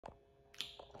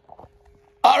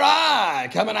All right,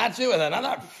 coming at you with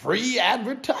another free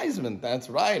advertisement. That's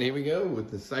right. Here we go with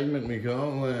the segment we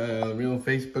call Real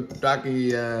Facebook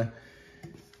Docky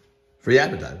Free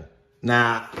Advertisement.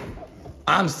 Now,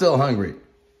 I'm still hungry.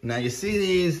 Now, you see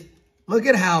these? Look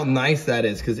at how nice that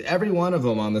is, because every one of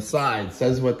them on the side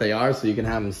says what they are, so you can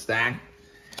have them stacked.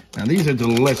 Now, these are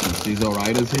delicious, these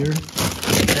Ore-Idas here.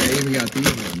 Hey, even got these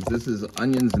ones. This is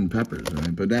onions and peppers,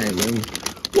 right? But hey,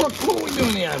 what are we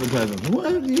doing the advertisement?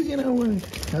 What, you know,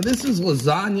 now this is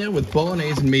lasagna with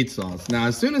bolognese and meat sauce. Now,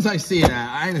 as soon as I see that,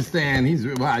 I understand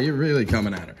wow, you're really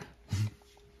coming at her.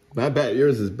 I bet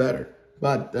yours is better.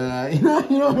 But, you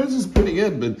know, hers is pretty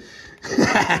good, but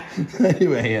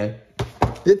anyway,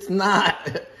 it's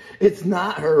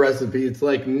not her recipe. It's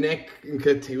like Nick,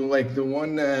 like the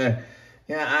one,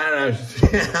 yeah, I don't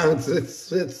know.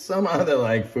 It's some other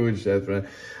like food chef. Right?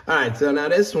 All right, so now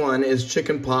this one is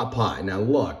chicken pot pie. Now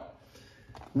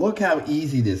look how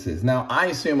easy this is. Now I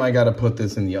assume I got to put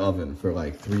this in the oven for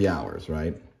like 3 hours,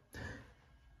 right?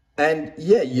 And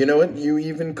yeah, you know what?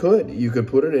 You could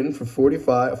put it in for 40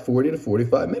 to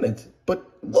 45 minutes. But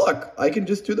look, I can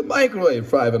just do the microwave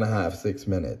 5.5, 6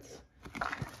 minutes.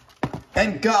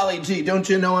 And golly gee, don't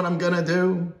you know what I'm gonna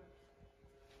do?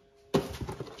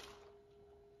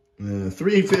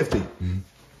 350.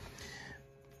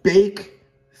 Bake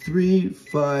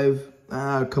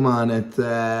 3-5. Come on,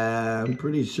 I'm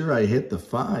pretty sure I hit the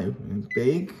 5.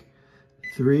 Bake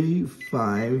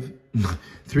 3-5.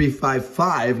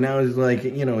 355. Now it's like,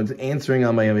 you know, it's answering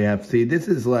on my behalf. See, this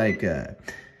is like, I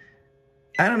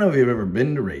don't know if you've ever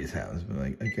been to Ray's house, but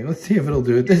like, okay, let's see if it'll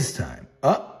do it this time.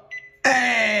 Oh,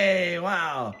 hey,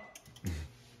 wow.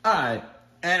 All right,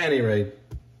 at any rate,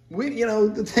 you know,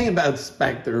 the thing about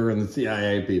Spectre and the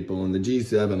CIA people and the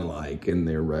G7 alike and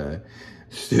their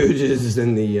stooges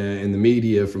in the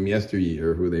media from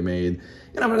yesteryear who they made,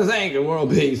 you know, for the sake of world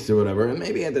peace or whatever. And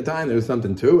maybe at the time there was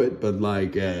something to it, but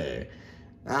like,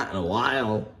 not in a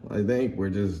while. I think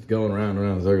we're just going around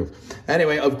in circles.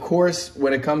 Anyway, of course,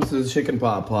 when it comes to the chicken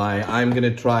pot pie, I'm going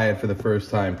to try it for the first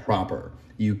time proper.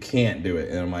 You can't do it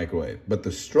in a microwave. But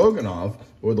the stroganoff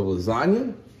or the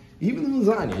lasagna, even the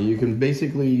lasagna, you can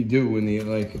basically do in the,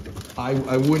 like,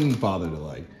 I wouldn't bother to,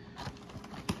 like,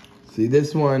 see,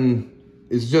 this one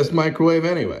is just microwave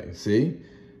anyway, see?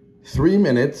 3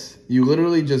 minutes, you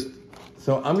literally just,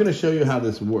 so I'm gonna show you how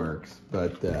this works,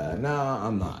 but no,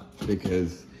 I'm not,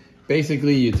 because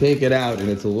basically you take it out and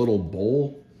it's a little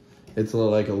bowl. It's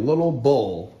like a little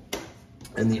bowl,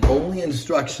 and the only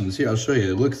instructions, here, I'll show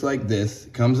you, it looks like this,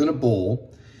 it comes in a bowl,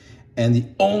 and the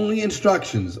only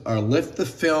instructions are lift the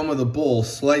film of the bowl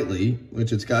slightly,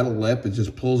 which it's got a lip, it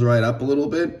just pulls right up a little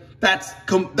bit. That's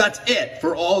it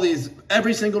for all these,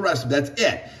 every single recipe, that's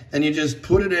it. And you just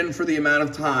put it in for the amount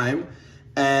of time,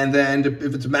 and then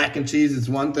if it's mac and cheese, it's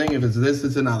one thing, if it's this,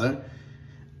 it's another.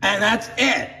 And that's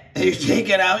it. And you take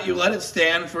it out, you let it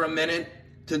stand for 1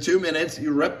 to 2 minutes,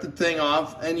 you rip the thing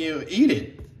off, and you eat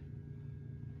it.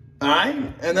 All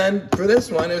right, and then for this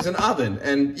one, it was an oven,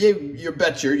 and you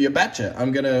betcha,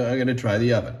 I'm gonna try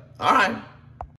the oven. All right.